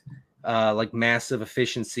project like massive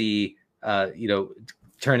efficiency,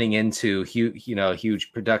 turning into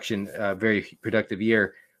huge production, very productive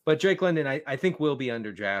year. But Drake London, I think will be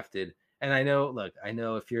underdrafted. And I know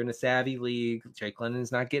if you're in a savvy league, Drake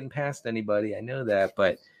London's not getting past anybody. I know that,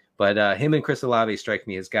 but him and Chris Olave strike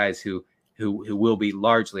me as guys who will be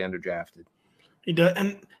largely underdrafted. He does.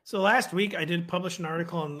 And so last week I did publish an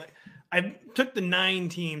article and I took the 9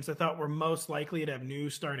 teams I thought were most likely to have new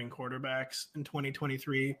starting quarterbacks in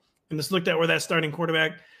 2023. And just looked at where that starting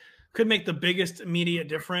quarterback could make the biggest immediate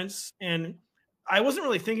difference. And I wasn't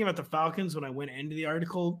really thinking about the Falcons when I went into the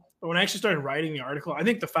article, but when I actually started writing the article, I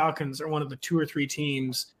think the Falcons are one of the 2 or 3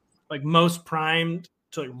 teams like most primed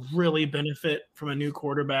to like really benefit from a new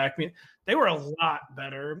quarterback. I mean, they were a lot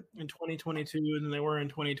better in 2022 than they were in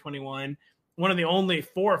 2021. One of the only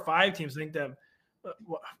 4 or 5 teams I think that have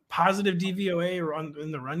positive DVOA or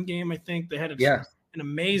in the run game. I think they had an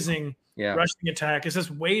amazing rushing attack. It's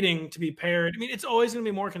just waiting to be paired. I mean, it's always going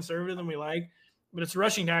to be more conservative than we like, but it's a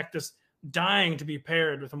rushing attack that's dying to be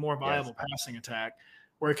paired with a more viable passing attack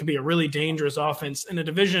where it can be a really dangerous offense in a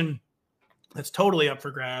division that's totally up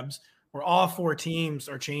for grabs, where all 4 teams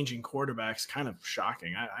are changing quarterbacks. Kind of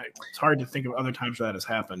shocking. It's hard to think of other times where that has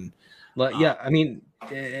happened. Well, I mean,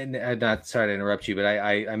 and I'm not sorry to interrupt you, but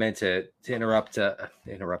I meant to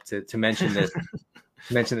mention this.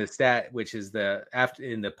 Mention the stat, which is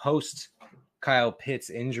in the post Kyle Pitts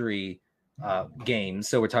injury games.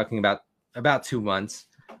 So we're talking about 2 months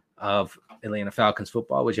of Atlanta Falcons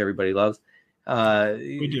football, which everybody loves.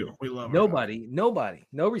 We do. We love nobody,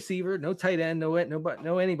 no receiver, no tight end, no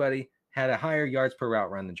anybody had a higher yards per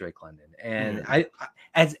route run than Drake London. And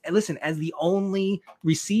as the only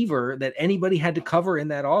receiver that anybody had to cover in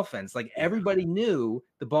that offense, like everybody knew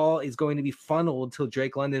the ball is going to be funneled to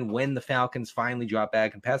Drake London when the Falcons finally drop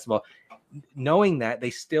back and pass the ball. Knowing that, they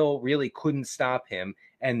still really couldn't stop him,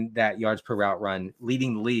 and that yards per route run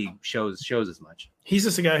leading the league shows as much. He's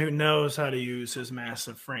just a guy who knows how to use his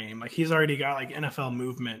massive frame. Like he's already got like NFL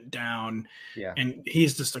movement down, and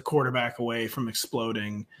he's just a quarterback away from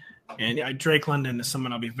exploding. And Drake London is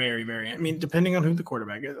someone I'll be very, very – I mean, depending on who the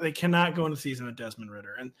quarterback is, they cannot go into the season with Desmond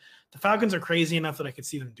Ridder. And the Falcons are crazy enough that I could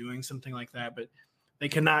see them doing something like that, but they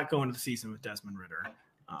cannot go into the season with Desmond Ridder.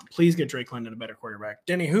 Please get Drake London a better quarterback.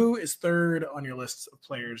 Denny, who is third on your list of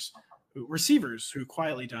players, receivers who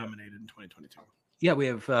quietly dominated in 2022? Yeah, we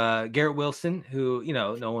have Garrett Wilson, who,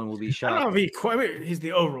 no one will be shocked. I don't know if he's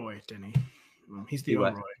the O-Roy, Denny. He's the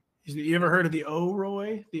O-Roy. You ever heard of the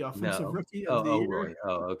O-Roy, the offensive rookie of the year?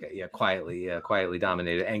 Oh, okay. Yeah, quietly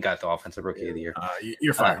dominated and got the offensive rookie of the year.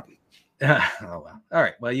 You're fired. Oh, well. All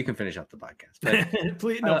right. Well, you can finish up the podcast. But,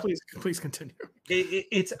 please continue.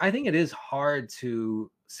 I think it is hard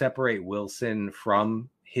to separate Wilson from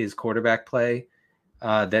his quarterback play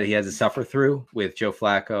that he has to suffer through with Joe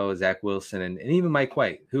Flacco, Zach Wilson, and even Mike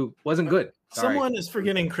White, who wasn't good. Someone is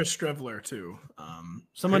forgetting Chris Streveler, too.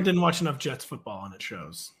 Someone didn't watch enough Jets football, and it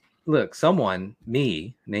shows. Look,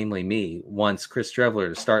 namely me, wants Chris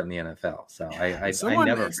Streveler to start in the NFL. So I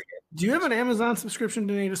never forget. Do you have an Amazon subscription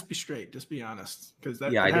today? Just be straight. Just be honest. Because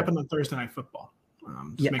that happened on Thursday Night Football.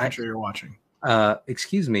 Making sure you're watching.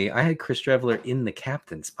 Excuse me. I had Chris Streveler in the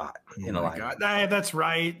captain spot in a line. That's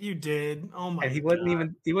right. You did. Oh my! And he wasn't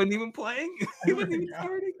even playing. He wasn't even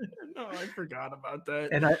starting. No, I forgot about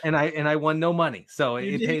that. And I won no money. So it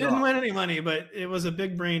paid off. You didn't win any money, but it was a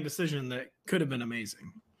big brain decision that could have been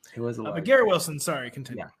amazing. It was a lot. But Garrett Wilson, sorry,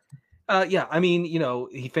 continue. Yeah. I mean,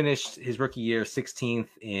 he finished his rookie year 16th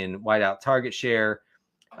in wideout target share.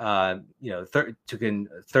 Took in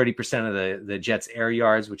 30% of the Jets' air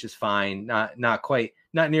yards, which is fine. Not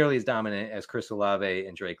nearly as dominant as Chris Olave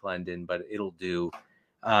and Drake London, but it'll do.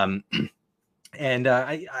 I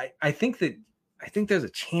think there's a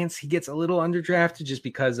chance he gets a little underdrafted just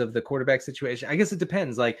because of the quarterback situation. I guess it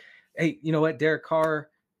depends. Like, hey, you know what? Derek Carr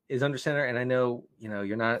is under center, and I know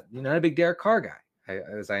you're not a big Derek Carr guy,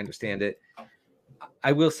 as I understand it.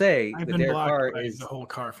 I will say that Derek Carr is the whole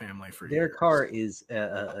Carr family for years. Derek Carr is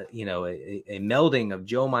a melding of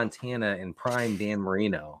Joe Montana and prime Dan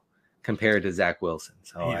Marino compared to Zach Wilson.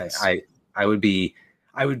 So yes. I would be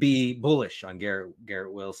bullish on Garrett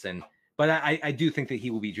Wilson, but I do think that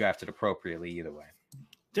he will be drafted appropriately either way.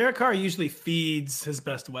 Derek Carr usually feeds his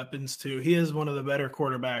best weapons too. He is one of the better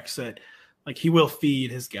quarterbacks that, like, he will feed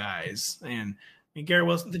his guys. And Garrett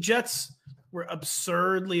Wilson, the Jets were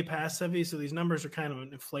absurdly pass heavy, so these numbers are kind of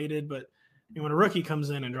inflated. But when a rookie comes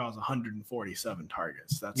in and draws 147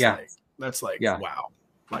 targets, that's like wow.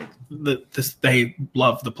 Like they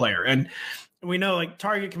love the player, and we know like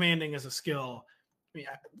target commanding is a skill.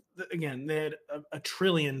 Again, they had a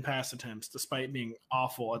trillion pass attempts despite being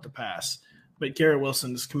awful at the pass. But Garrett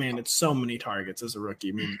Wilson has commanded so many targets as a rookie.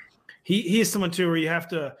 I mean, he is someone too where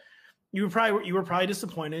you were probably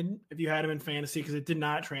disappointed if you had him in fantasy because it did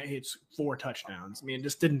not he had 4 touchdowns. I mean, it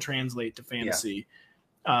just didn't translate to fantasy.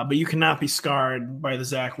 Yeah. But you cannot be scarred by the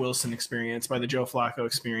Zach Wilson experience, by the Joe Flacco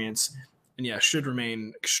experience, and should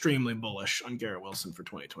remain extremely bullish on Garrett Wilson for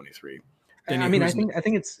 2023. Denny, I mean, I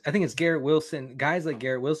think it's Garrett Wilson, guys like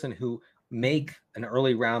Garrett Wilson who make an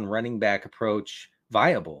early round running back approach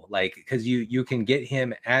viable, like because you can get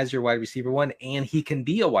him as your wide receiver 1, and he can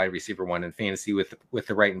be a wide receiver 1 in fantasy with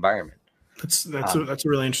the right environment. That's a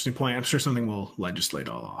really interesting point. I'm sure something will legislate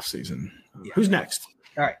all off season. Who's next?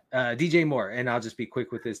 All right, DJ Moore, and I'll just be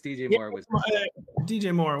quick with this. DJ Moore was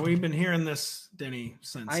DJ Moore. We've been hearing this, Denny,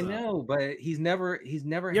 since I know, but he's never. You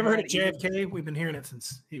ever heard of JFK? We've been hearing it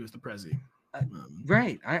since he was the president.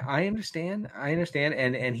 Right. I understand.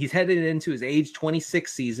 And he's headed into his age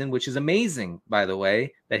 26 season, which is amazing, by the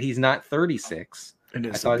way, that he's not 36. It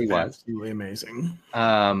is. I thought he was. Absolutely amazing.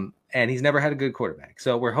 And he's never had a good quarterback.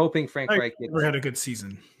 So we're hoping Frank Reich never had a good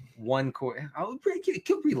season. One quarter. Oh,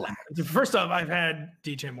 relax. First off, I've had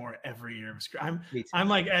DJ Moore every year. I'm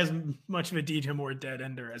like as much of a DJ Moore dead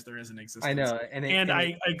ender as there is in existence. I know. And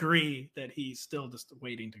I agree that he's still just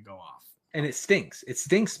waiting to go off. And it stinks. It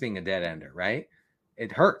stinks being a dead ender, right?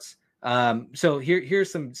 It hurts. So here's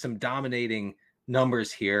some dominating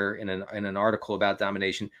numbers here in an article about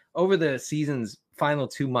domination. Over the season's final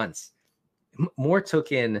 2 months, Moore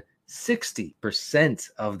took in 60%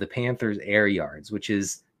 of the Panthers' air yards, which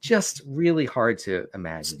is just really hard to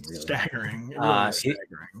imagine. Really. Staggering.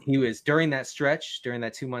 He was during that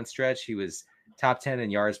 2-month stretch, he was top 10 in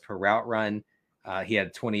yards per route run. He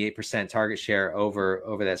had 28% target share over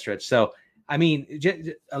that stretch. So, I mean,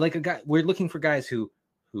 like a guy, we're looking for guys who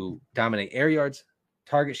dominate air yards,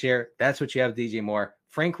 target share. That's what you have, DJ Moore.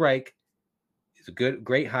 Frank Reich is a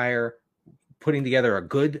great hire, putting together a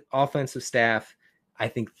good offensive staff. I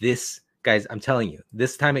think this, guys, I'm telling you,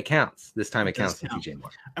 this time it counts. This time it counts for DJ Moore.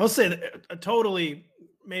 I will say that a totally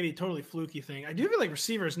fluky thing. I do feel like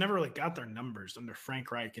receivers never really got their numbers under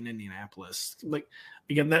Frank Reich in Indianapolis. Like,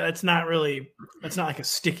 again, that's not like a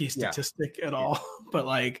sticky statistic at all. But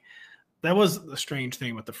like, that was the strange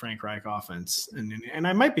thing with the Frank Reich offense. And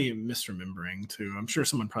I might be misremembering too. I'm sure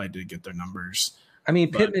someone probably did get their numbers. I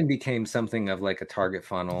mean, Pittman became something of like a target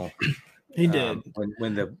funnel. He did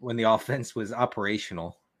when the offense was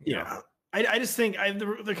operational. Yeah. I just think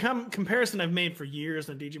the comparison I've made for years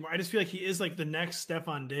on DJ Moore, I just feel like he is like the next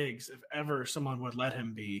Stephon Diggs, if ever someone would let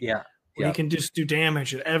him be. Yeah. He can just do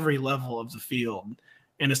damage at every level of the field.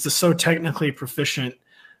 And it's just so technically proficient.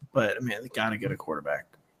 But, man, they got to get a quarterback.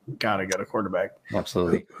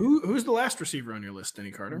 Absolutely. Who's the last receiver on your list,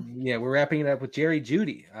 Denny Carter? Yeah, we're wrapping it up with Jerry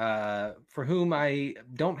Jeudy, for whom I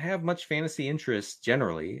don't have much fantasy interest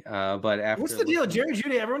generally. But after what's the deal, Jerry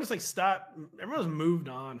Jeudy? Everyone just like stopped. Everyone's moved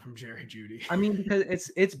on from Jerry Jeudy. I mean,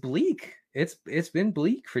 because it's bleak. It's been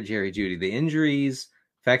bleak for Jerry Jeudy. The injuries,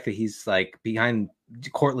 the fact that he's like behind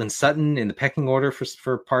Cortland Sutton in the pecking order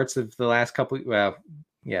for parts of the last couple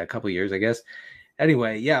years, I guess.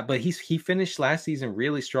 Anyway, yeah, but he finished last season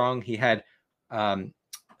really strong. He had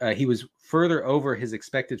he was further over his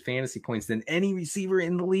expected fantasy points than any receiver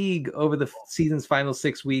in the league over the season's final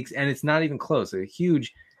 6 weeks, and it's not even close. A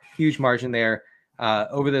huge margin there.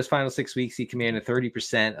 Over those final 6 weeks, he commanded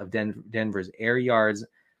 30% of Denver's air yards,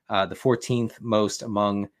 the 14th most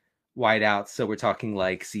among wideouts. So we're talking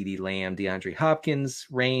like CeeDee Lamb, DeAndre Hopkins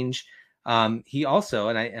range. He also,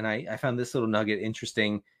 and I found this little nugget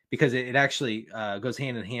interesting, because it actually goes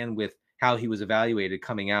hand in hand with how he was evaluated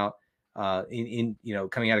coming out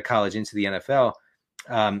coming out of college into the NFL.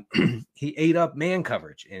 He ate up man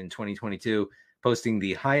coverage in 2022, posting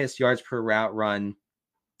the highest yards per route run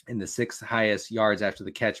and the 6th highest yards after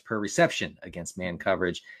the catch per reception against man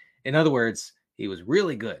coverage. In other words, he was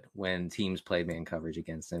really good when teams played man coverage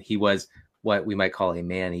against him. He was what we might call a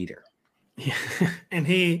man eater. Yeah. And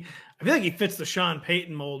I feel like he fits the Sean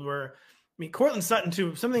Payton mold where, Cortland Sutton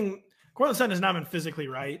too. Cortland Sutton has not been physically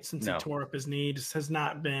right since he tore up his knee. Just has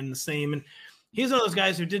not been the same. And he's one of those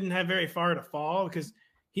guys who didn't have very far to fall because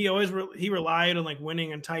he always he relied on like winning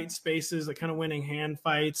in tight spaces, like kind of winning hand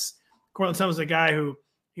fights. Cortland Sutton was a guy who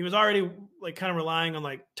he was already like kind of relying on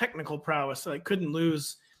like technical prowess, so like couldn't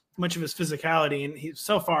lose much of his physicality, and he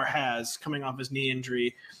so far has coming off his knee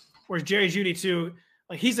injury. Whereas Jerry Jeudy too,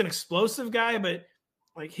 like he's an explosive guy, but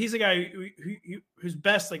like he's a guy who's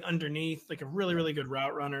best like underneath, like a really, really good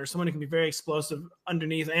route runner, someone who can be very explosive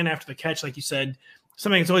underneath and after the catch, like you said,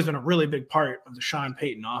 something that's always been a really big part of the Sean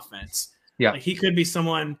Payton offense. Yeah, like he could be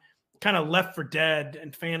someone kind of left for dead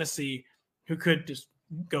in fantasy who could just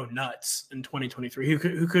go nuts in 2023,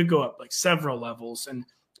 who could go up like several levels, and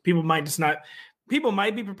people might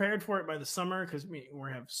be prepared for it by the summer because we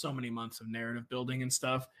have so many months of narrative building and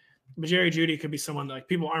stuff. But Jerry Jeudy could be someone that like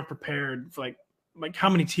people aren't prepared for, like how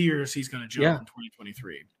many tiers he's going to jump in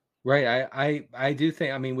 2023. Right. I do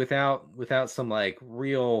think, I mean, without some like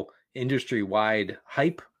real industry wide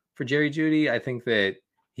hype for Jerry Jeudy, I think that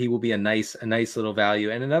he will be a nice little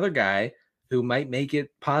value, and another guy who might make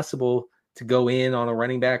it possible to go in on a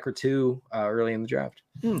running back or two early in the draft.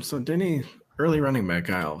 So Denny, early running back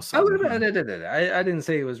guy. I didn't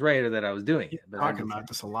say it was right or that I was doing it. But talking about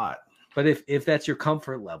this a lot. But if that's your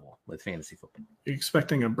comfort level with fantasy football, you're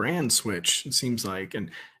expecting a brand switch, it seems like.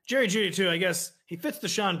 And Jerry Jeudy too, I guess he fits the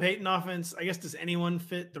Sean Payton offense. I guess does anyone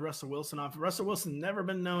fit the Russell Wilson offense? Russell Wilson never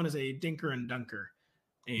been known as a dinker and dunker.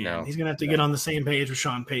 And he's going to have to get on the same page with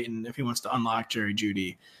Sean Payton if he wants to unlock Jerry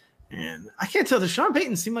Jeudy. And I can't tell. Does Sean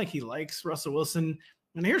Payton seem like he likes Russell Wilson?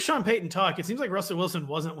 When I hear Sean Payton talk, it seems like Russell Wilson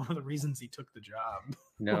wasn't one of the reasons he took the job.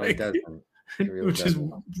 No, like, it doesn't. It really which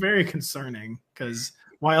doesn't. Is very concerning because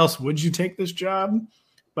why else would you take this job?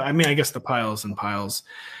 But I mean, I guess the piles and piles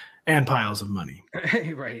of money.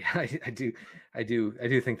 Right. I do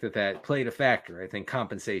think that played a factor. I think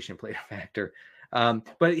compensation played a factor.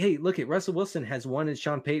 But hey, look at Russell Wilson has wanted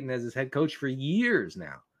Sean Payton as his head coach for years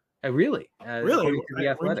now. Really? Really? The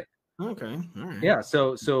Athletic. Okay. All right. Yeah.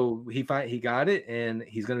 So he got it, and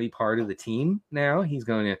he's going to be part of the team now. He's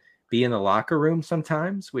going to be in the locker room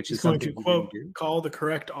sometimes, which is going to quote call the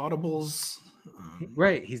correct audibles.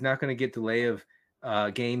 Right. He's not going to get delay of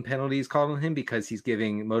game penalties called on him because he's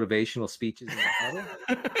giving motivational speeches in the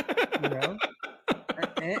huddle.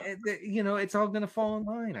 It's all going to fall in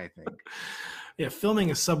line, I think. Yeah, filming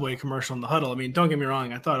a Subway commercial in the huddle. I mean, don't get me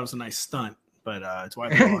wrong. I thought it was a nice stunt, but it's why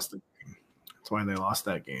they lost it. That's why they lost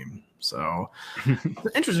that game. So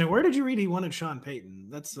interesting. Where did you read he wanted Sean Payton?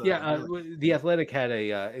 That's The Athletic had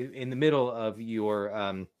in the middle of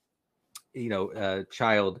your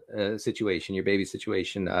child situation, your baby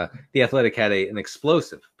situation. The Athletic had an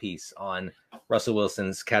explosive piece on Russell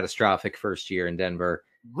Wilson's catastrophic first year in Denver.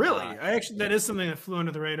 Really? That is something that flew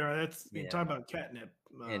under the radar. That's you talk about catnip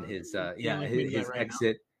and his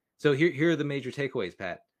exit. Now. So here are the major takeaways,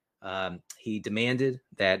 Pat. He demanded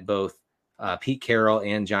that both Pete Carroll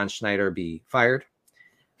and John Schneider be fired,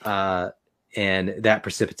 and that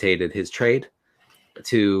precipitated his trade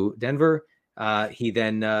to Denver. He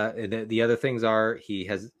then the other things are he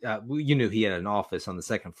has he had an office on the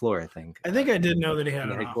second floor. I think I did know that he had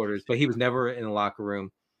an headquarters, but he was never in the locker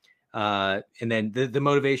room. And then the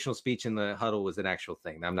motivational speech in the huddle was an actual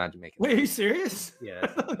thing. I'm not making. Wait, are you serious? Yeah,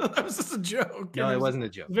 that was just a joke. No, it wasn't a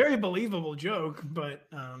joke. Very believable joke, but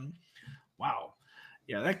wow.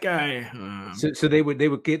 Yeah, that guy. So they would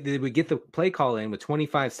get the play call in with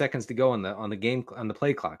 25 seconds to go on the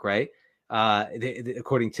play clock, right?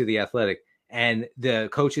 According to the Athletic, and the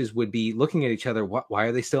coaches would be looking at each other. Why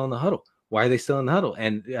are they still in the huddle? Why are they still in the huddle?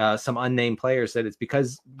 And some unnamed player said it's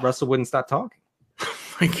because Russell wouldn't stop talking. Oh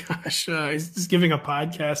my gosh, he's just giving a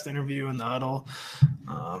podcast interview in the huddle.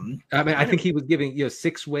 I think he was giving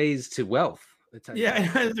 6 ways to wealth.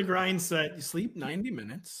 Yeah, the grind set. You sleep 90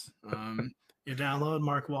 minutes. You download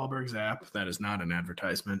Mark Wahlberg's app. That is not an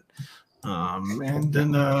advertisement. And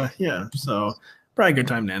then, so probably a good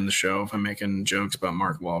time to end the show if I'm making jokes about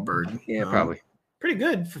Mark Wahlberg. Yeah, probably. Pretty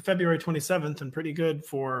good for February 27th and pretty good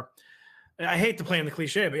for – I hate to play in the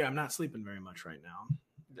cliche, but yeah, I'm not sleeping very much right now.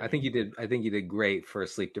 I think you did great for a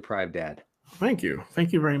sleep-deprived dad. Thank you.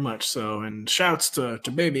 Thank you very much. So, and shouts to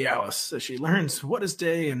baby Alice as she learns what is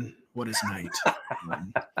day and what is night.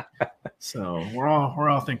 So we're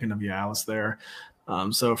all thinking of you, Alice, there.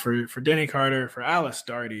 So for Denny Carter, for Alice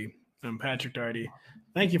Daugherty, I'm Patrick Daugherty.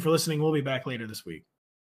 Thank you for listening. We'll be back later this week.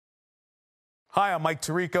 Hi, I'm Mike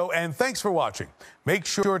Tirico, and thanks for watching. Make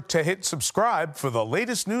sure to hit subscribe for the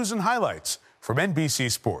latest news and highlights from NBC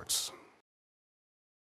Sports.